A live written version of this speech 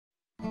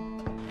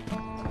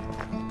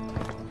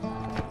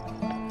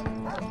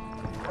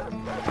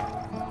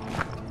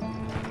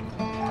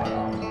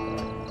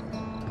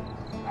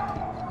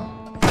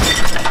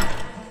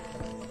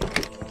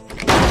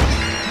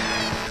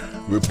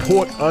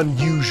Report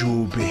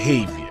unusual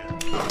behavior.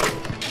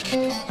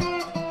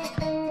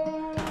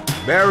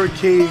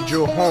 Barricade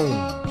your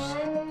homes.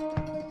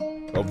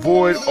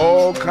 Avoid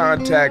all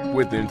contact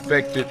with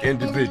infected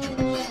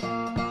individuals.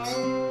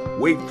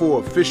 Wait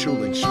for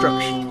official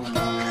instructions.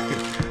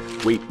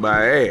 Wait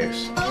my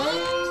ass.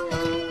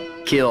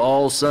 Kill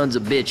all sons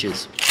of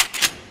bitches.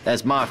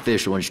 That's my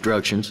official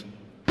instructions.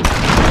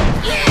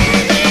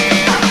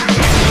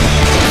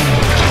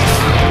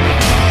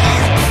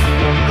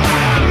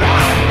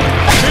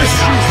 This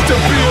used to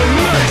be a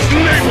nice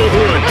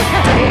neighborhood!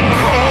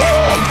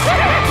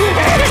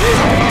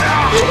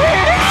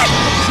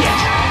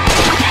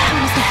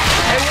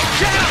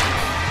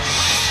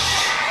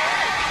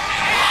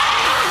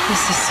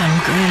 This is some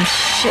grim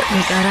shit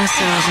we got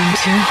ourselves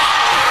into.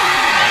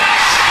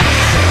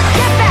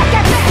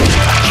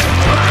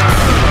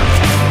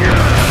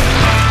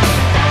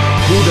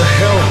 Who the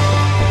hell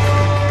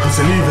puts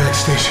an evac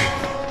station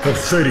up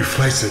 30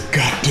 flights of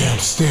goddamn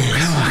stairs?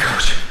 Come on,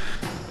 Coach.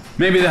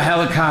 Maybe the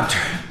helicopter.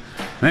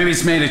 Maybe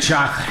it's made of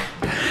chocolate.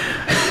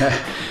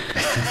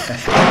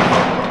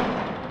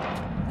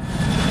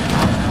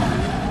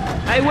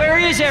 Hey, where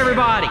is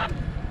everybody?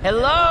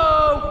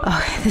 Hello?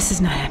 Oh, this is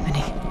not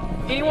happening.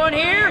 Anyone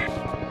here?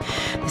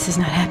 This is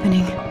not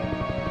happening.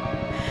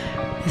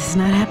 This is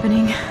not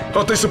happening.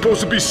 Aren't they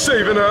supposed to be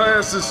saving our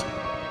asses?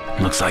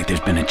 Looks like there's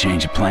been a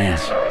change of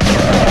plans. Stop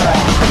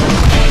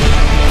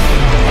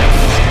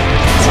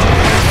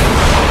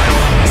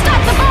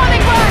the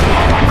bombing run!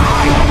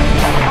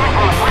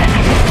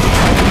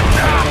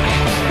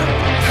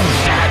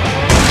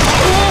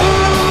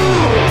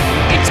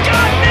 It's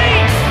got me!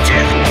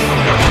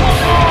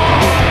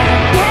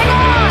 Hang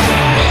on!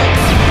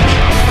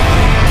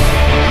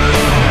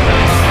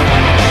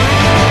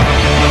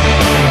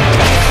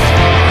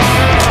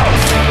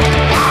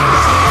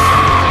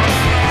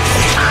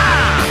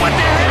 What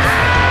the hell?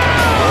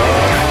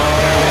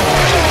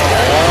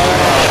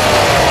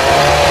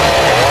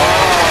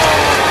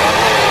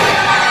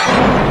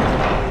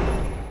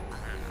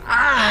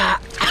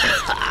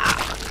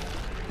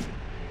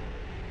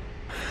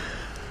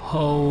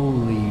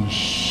 Holy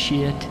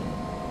shit.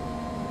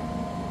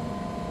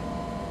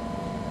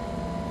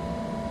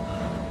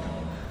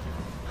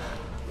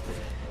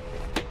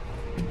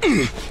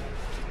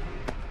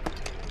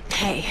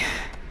 Hey,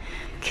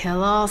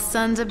 kill all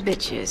sons of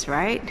bitches,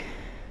 right?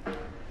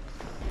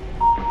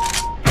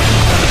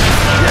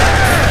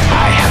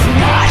 I have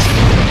not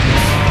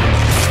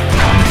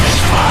come this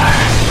far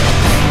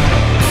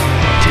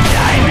to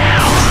die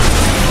now.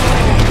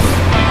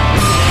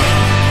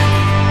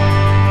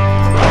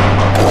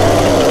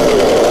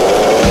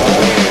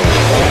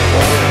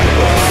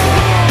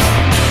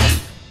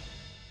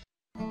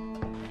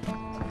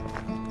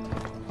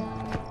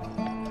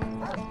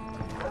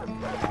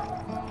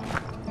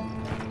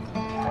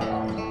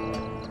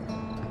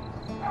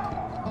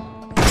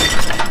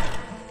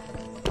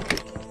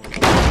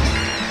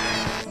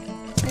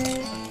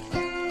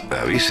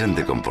 Avisen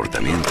de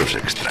comportamientos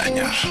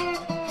extraños.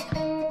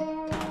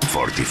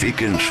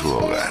 Fortifiquen su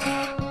hogar.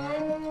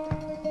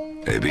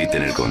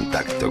 Eviten el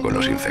contacto con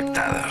los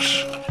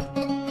infectados.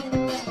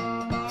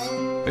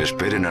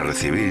 Esperen a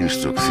recibir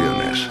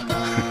instrucciones.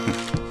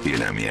 Y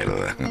una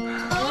mierda.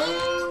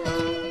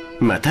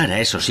 Matar a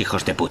esos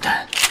hijos de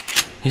puta.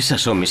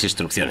 Esas son mis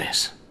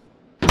instrucciones.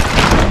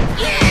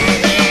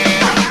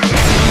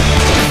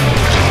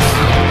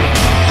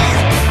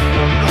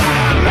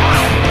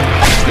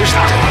 Este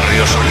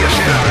barrio solía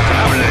ser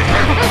agradable.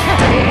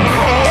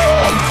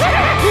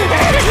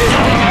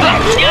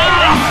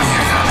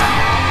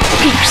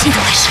 ¿Qué ha sido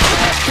eso?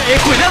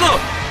 ¡Cuidado!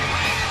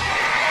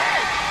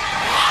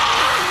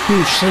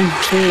 Nos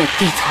hemos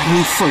metido en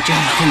un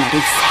follón de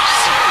narices.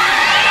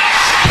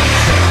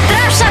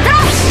 ¡Tras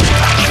atrás!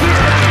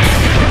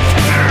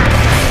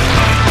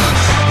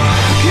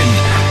 ¿A quién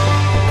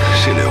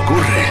se le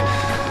ocurre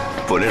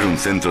poner un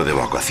centro de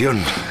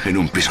evacuación en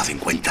un piso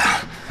 50?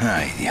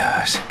 Ay,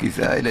 Dios.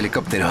 Quizá el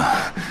helicóptero.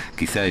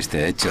 Quizá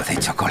esté hecho de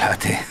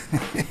chocolate.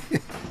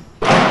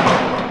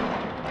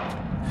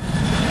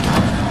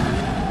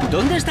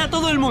 ¿Dónde está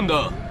todo el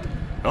mundo?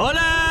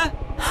 ¡Hola!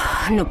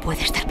 No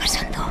puede estar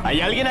pasando. ¿Hay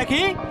alguien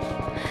aquí?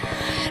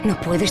 No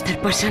puede estar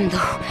pasando.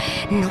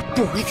 No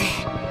puede.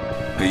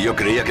 Y yo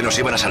creía que nos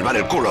iban a salvar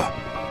el culo.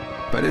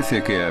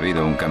 Parece que ha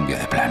habido un cambio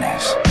de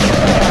planes.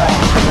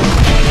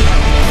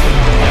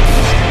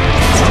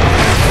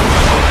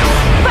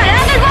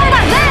 ¡Parad el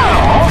bombardeo!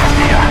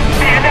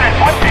 ¡Tienen el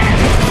puente!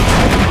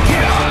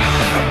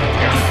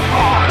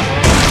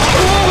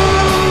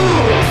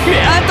 ¡Me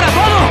ha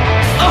atrapado!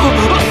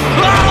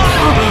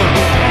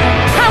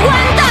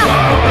 ¡Aguanta!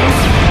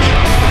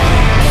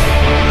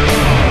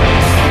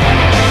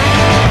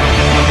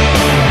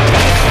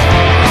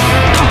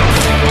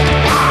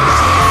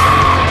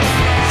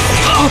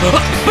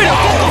 ¡Pero!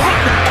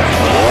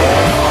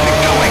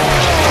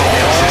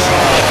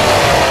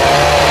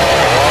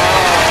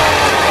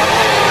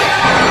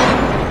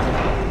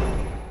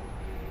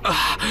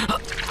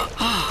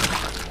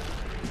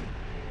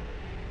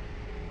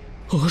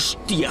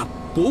 ¡Hostia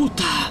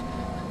puta!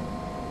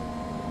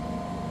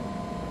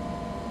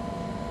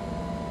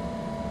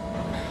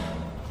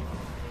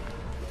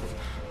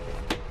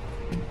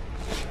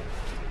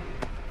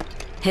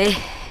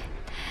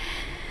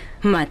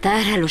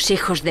 Matar a los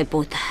hijos de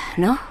puta,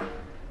 ¿no?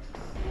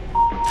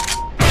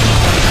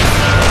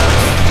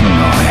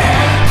 No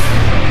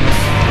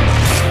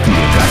he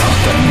llegado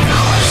tan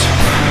lejos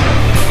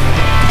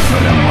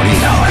para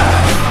morir ahora.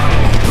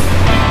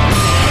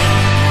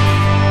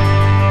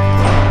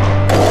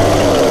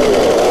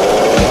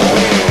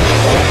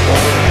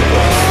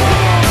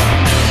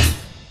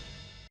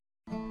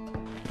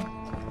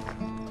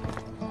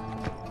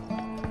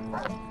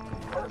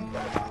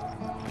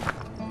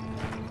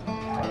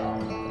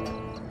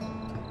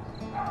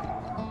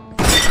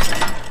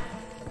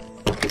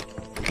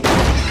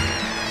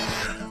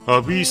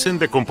 Avisen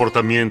de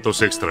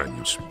comportamientos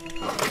extraños.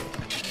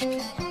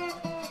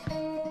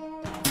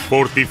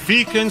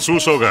 Fortifiquen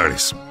sus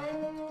hogares.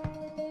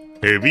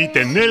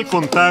 Eviten el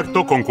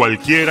contacto con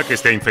cualquiera que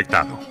esté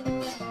infectado.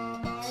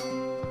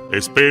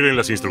 Esperen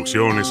las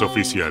instrucciones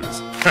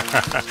oficiales.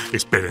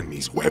 Esperen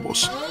mis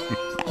huevos.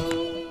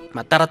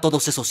 Matar a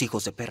todos esos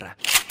hijos de perra.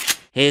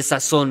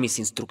 Esas son mis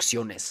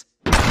instrucciones.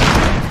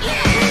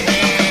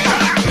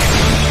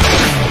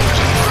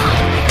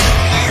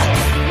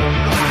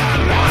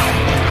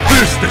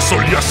 Este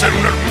solía ser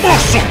un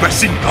hermoso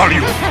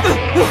vecindario.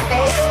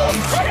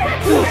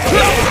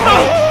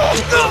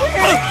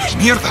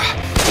 ¡Mierda!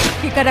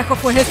 ¿Qué carajo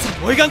fue eso?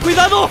 ¡Oigan,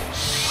 cuidado!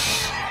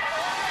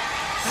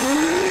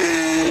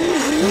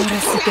 Ahora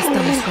sí que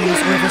estamos con los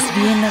huevos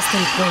bien hasta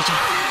el cuello.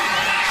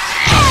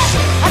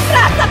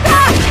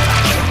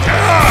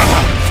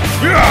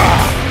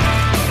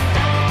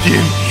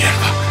 ¿Quién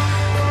mierda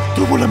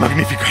tuvo la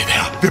magnífica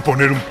idea de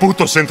poner un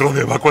puto centro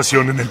de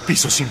evacuación en el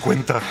piso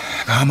 50?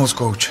 Vamos,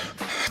 coach.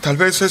 Tal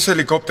vez ese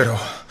helicóptero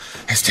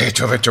esté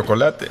hecho de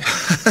chocolate.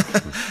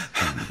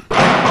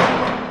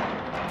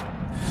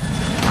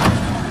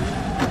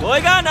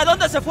 Oigan, ¿a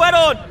dónde se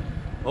fueron?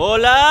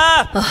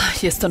 ¡Hola!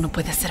 Ay, esto no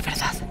puede ser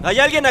verdad. ¿Hay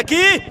alguien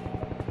aquí?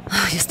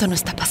 Ay, esto no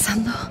está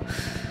pasando.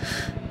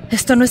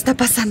 Esto no está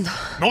pasando.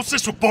 ¿No se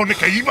supone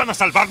que iban a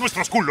salvar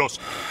nuestros culos?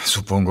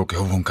 Supongo que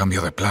hubo un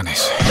cambio de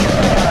planes.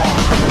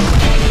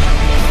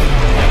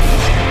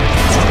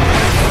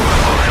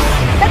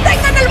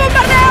 ¡Detengan el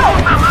bombardeo!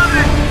 ¡Puta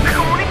madre! ¡Se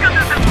comunican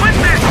desde el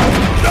puente!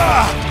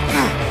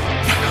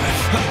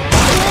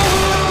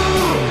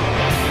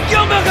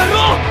 ¡Ya me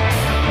agarró!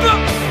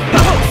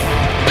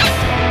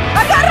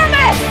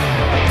 ¡Agárrame!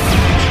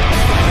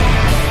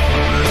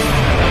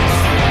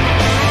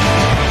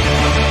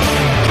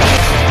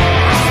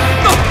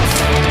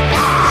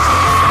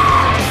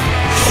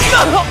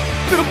 ¡No!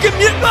 ¡Pero qué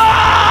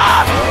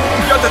mierda!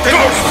 ¡Ya te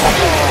tengo!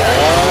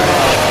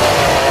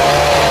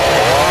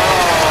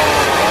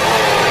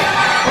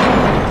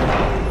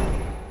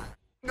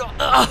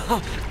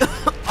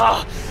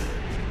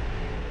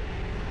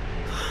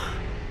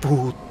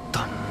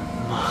 ¡Puta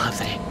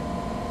madre!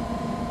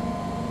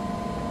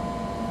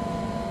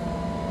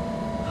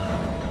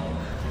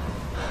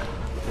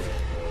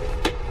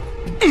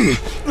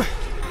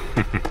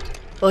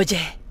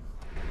 Oye,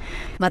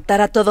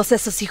 matar a todos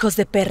esos hijos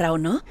de perra, ¿o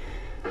no?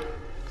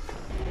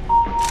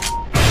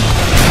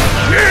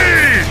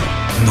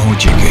 No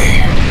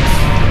llegué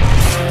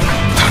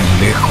tan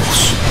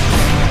lejos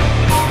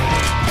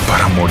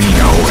para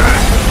morir ahora.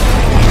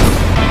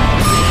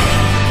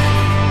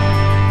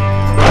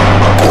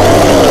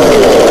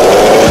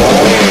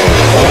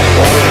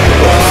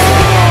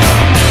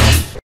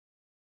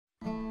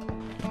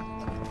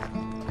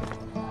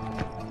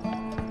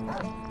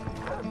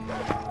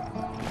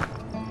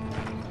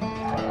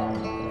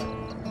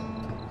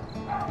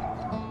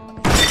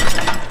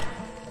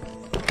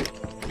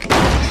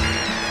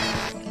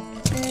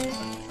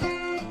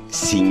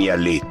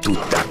 Signalez tout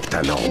acte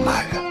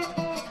anormal.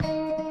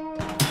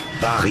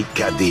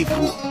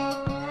 Barricadez-vous.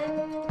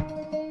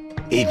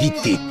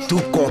 Évitez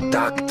tout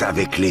contact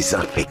avec les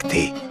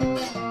infectés.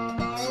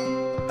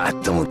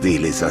 Attendez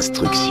les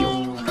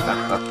instructions.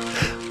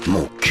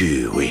 Mon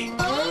cul, oui.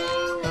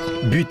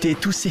 Butez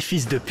tous ces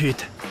fils de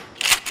pute.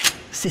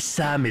 C'est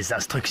ça mes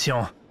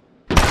instructions.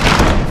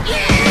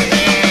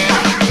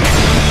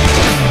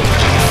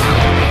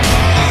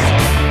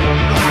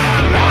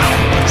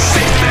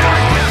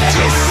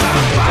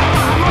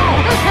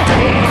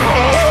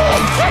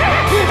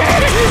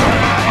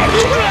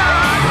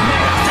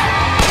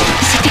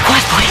 C'était quoi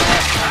ce bruit?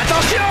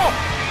 Attention!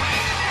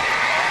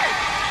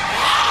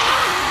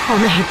 On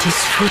a été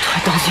se foutre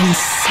dans une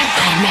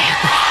sacrée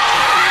merde.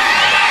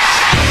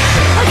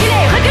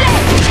 Reculez, reculez!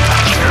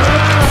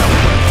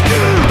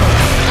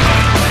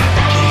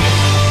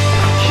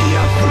 Qui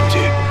a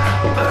foutu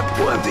un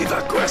point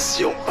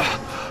d'évacuation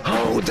en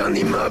haut d'un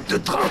immeuble de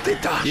 30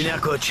 étages? Dîner,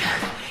 coach.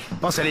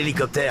 Pense à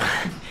l'hélicoptère.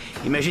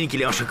 Imagine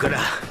qu'il est en chocolat.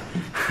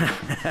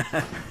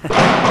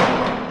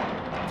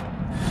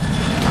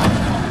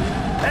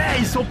 Hey,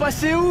 ils sont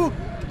passés où?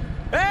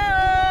 Hey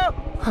oh!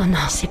 Oh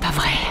non, c'est pas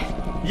vrai.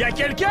 Y'a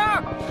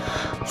quelqu'un?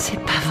 C'est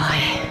pas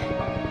vrai.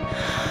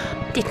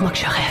 Dites-moi que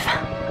je rêve.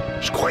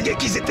 Je croyais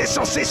qu'ils étaient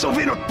censés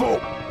sauver notre peau.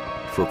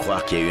 Faut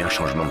croire qu'il y a eu un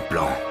changement de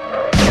plan.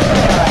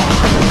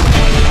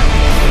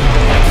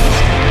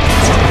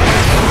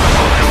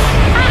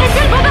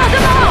 Arrêtez le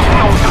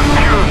bombardement!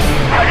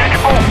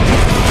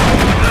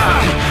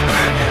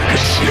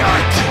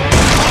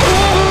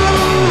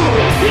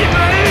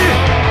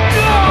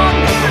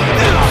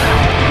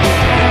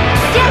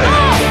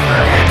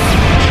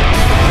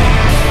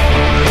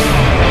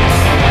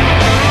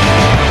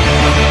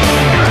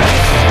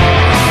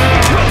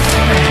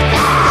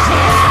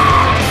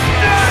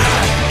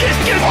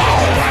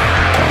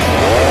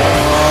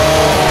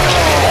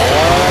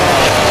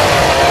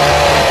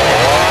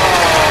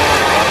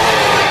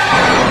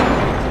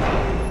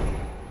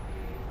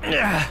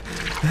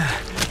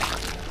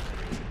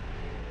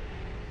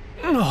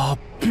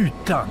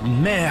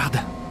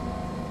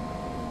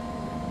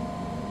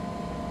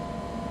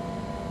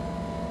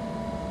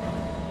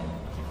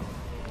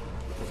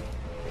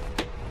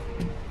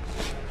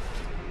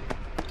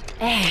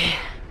 Hey,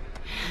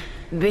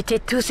 butez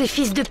tous ces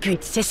fils de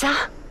pute, c'est ça?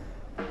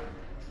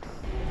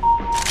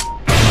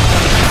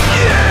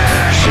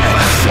 C'est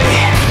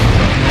parfait.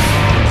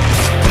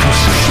 Pour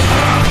ce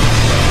soir.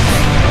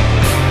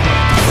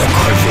 Pour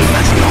crever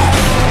maintenant.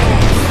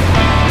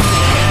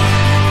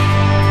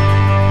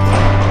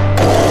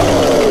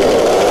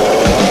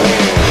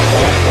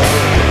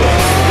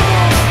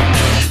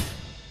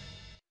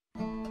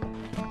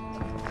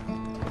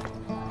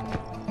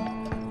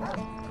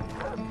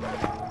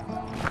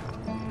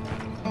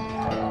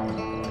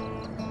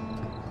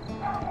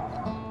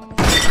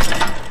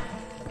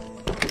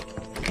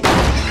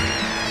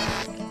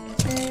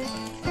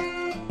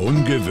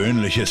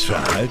 Ungewöhnliches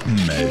Verhalten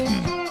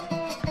melden.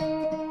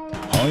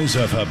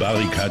 Häuser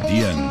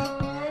verbarrikadieren.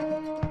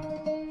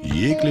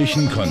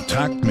 Jeglichen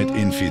Kontakt mit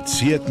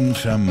Infizierten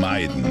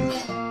vermeiden.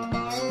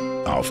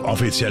 Auf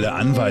offizielle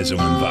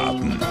Anweisungen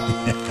warten.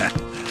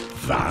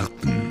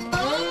 Warten.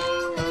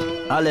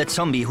 Alle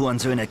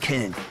Zombie-Hurensöhne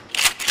killen.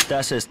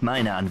 Das ist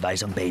meine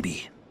Anweisung,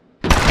 Baby.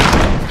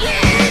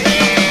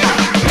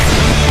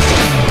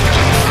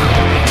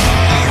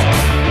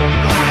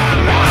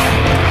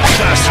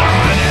 Das war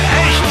eine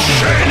echt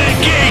schöne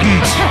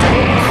Gegend.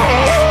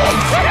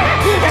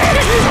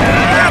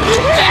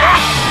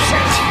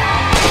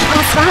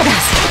 Was war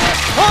das?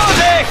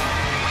 Vorsicht!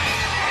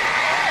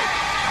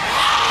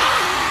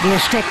 Wir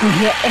stecken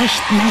hier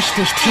echt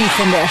mächtig tief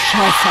in der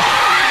Scheiße.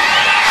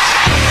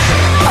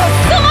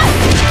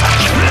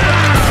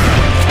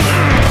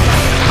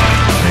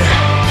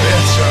 Wer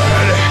zur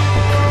Hölle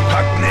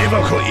packt ein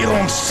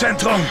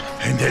Evakuierungszentrum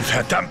in den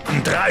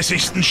verdammten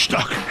 30.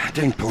 Stock?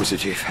 Denk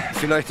positiv.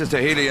 Vielleicht ist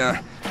der Heli ja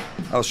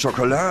aus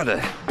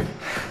Schokolade.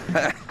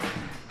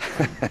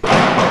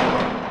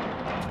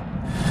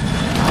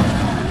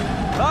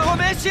 Warum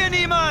ist hier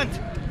niemand?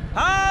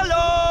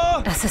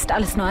 Hallo? Das ist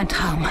alles nur ein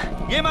Traum.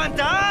 Jemand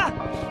da?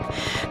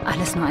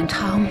 Alles nur ein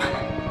Traum.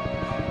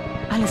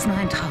 Alles nur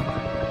ein Traum.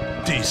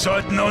 Die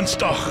sollten uns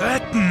doch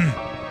retten.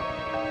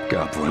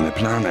 Gab wohl eine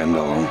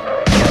Planänderung.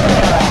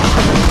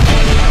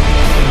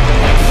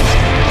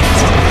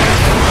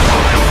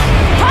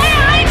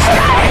 Feuer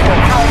einstellen!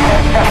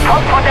 Das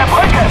kommt von der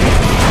Brücke!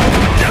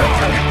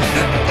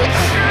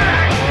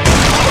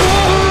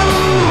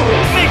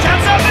 Mich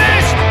hat's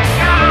erwischt!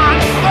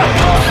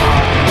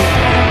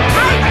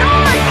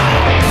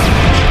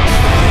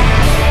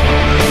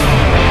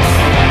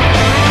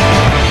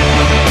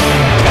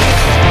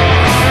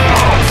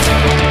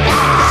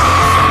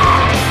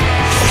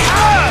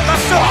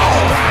 Was so?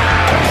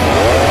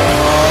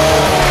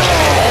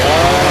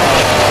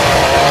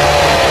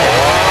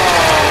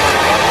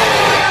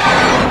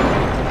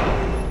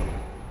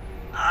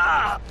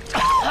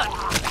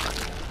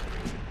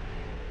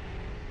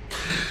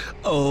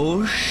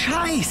 Oh,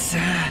 Scheiße.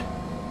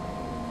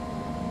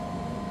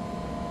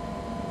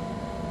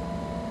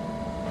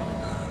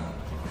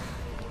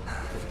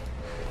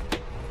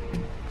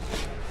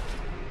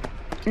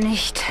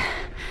 Nicht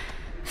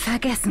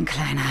vergessen,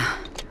 Kleiner.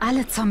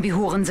 Alle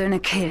Zombie-Hurensöhne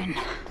killen.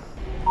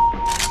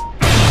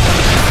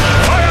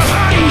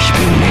 Ich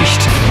bin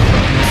nicht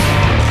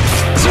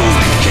so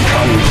weit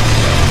gekommen,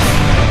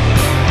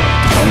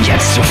 um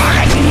jetzt zu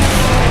verrecken.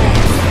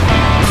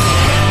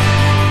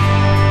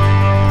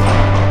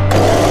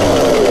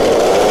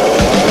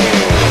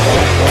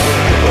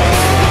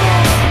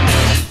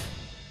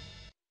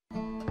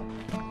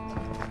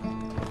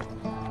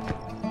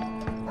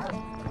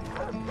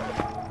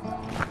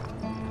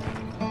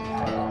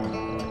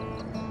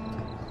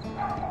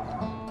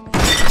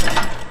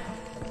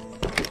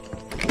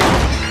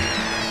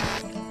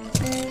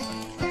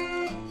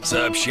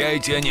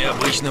 Сообщайте о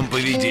необычном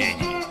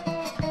поведении.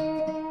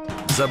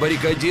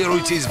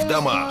 Забаррикадируйтесь в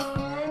домах.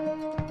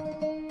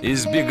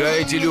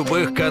 Избегайте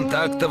любых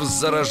контактов с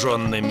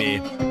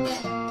зараженными.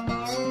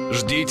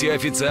 Ждите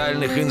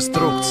официальных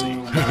инструкций.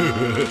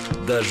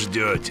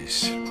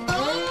 Дождетесь.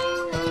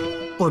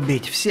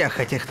 Убить всех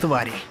этих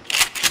тварей.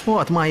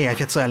 Вот мои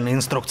официальные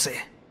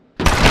инструкции.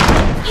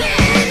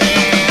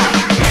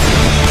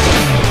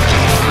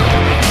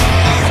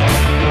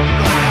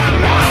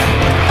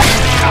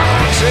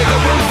 Это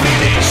был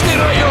приличный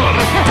район!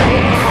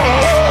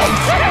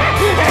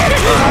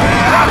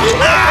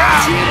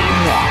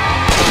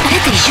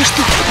 Это еще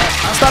что?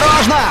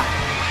 Осторожно!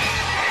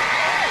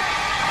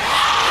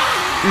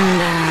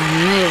 Да,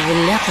 ну и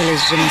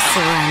вляпались же мы с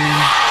вами.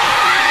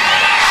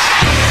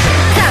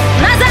 Так,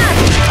 назад!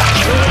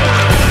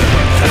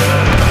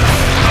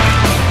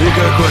 И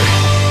какой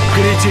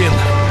кретин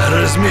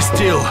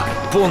разместил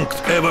пункт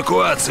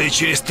эвакуации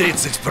через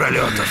 30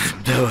 пролетов.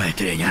 Давай,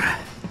 тренер.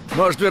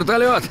 Может,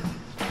 вертолет?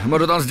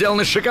 Может, он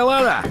сделан из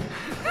шоколада?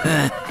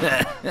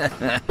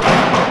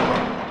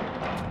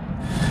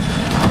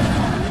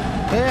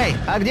 Эй,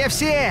 а где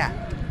все?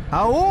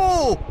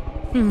 Ау!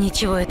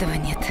 Ничего этого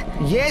нет.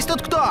 Есть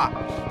тут кто?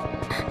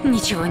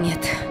 Ничего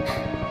нет.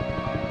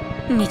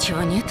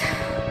 Ничего нет.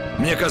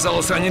 Мне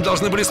казалось, они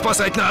должны были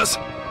спасать нас.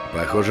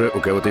 Похоже, у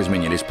кого-то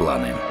изменились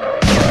планы.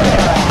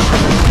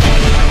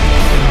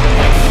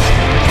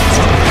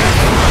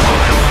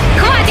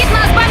 Хватит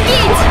нас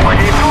бомбить!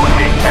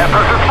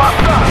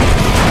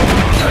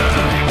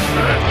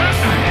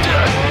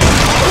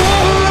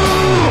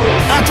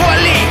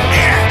 Отвали!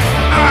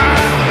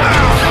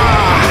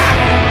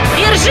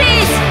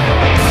 Держись!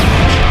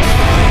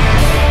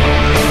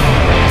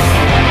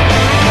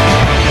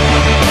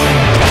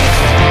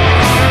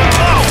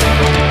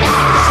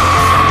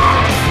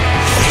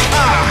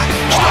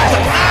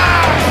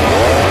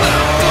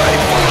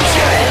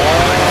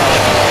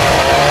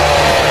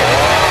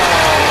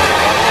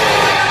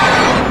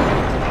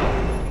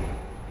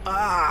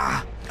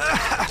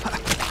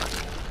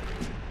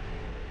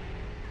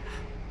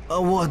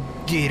 Вот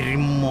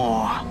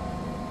дерьмо.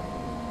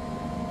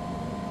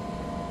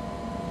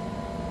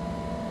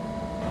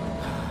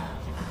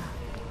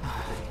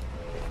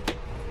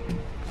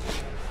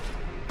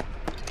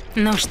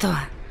 Ну что,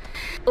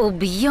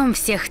 убьем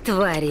всех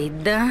тварей,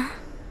 да?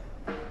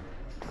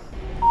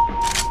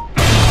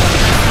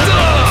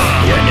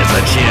 Я не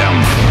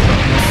затем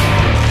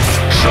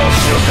шел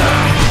сюда.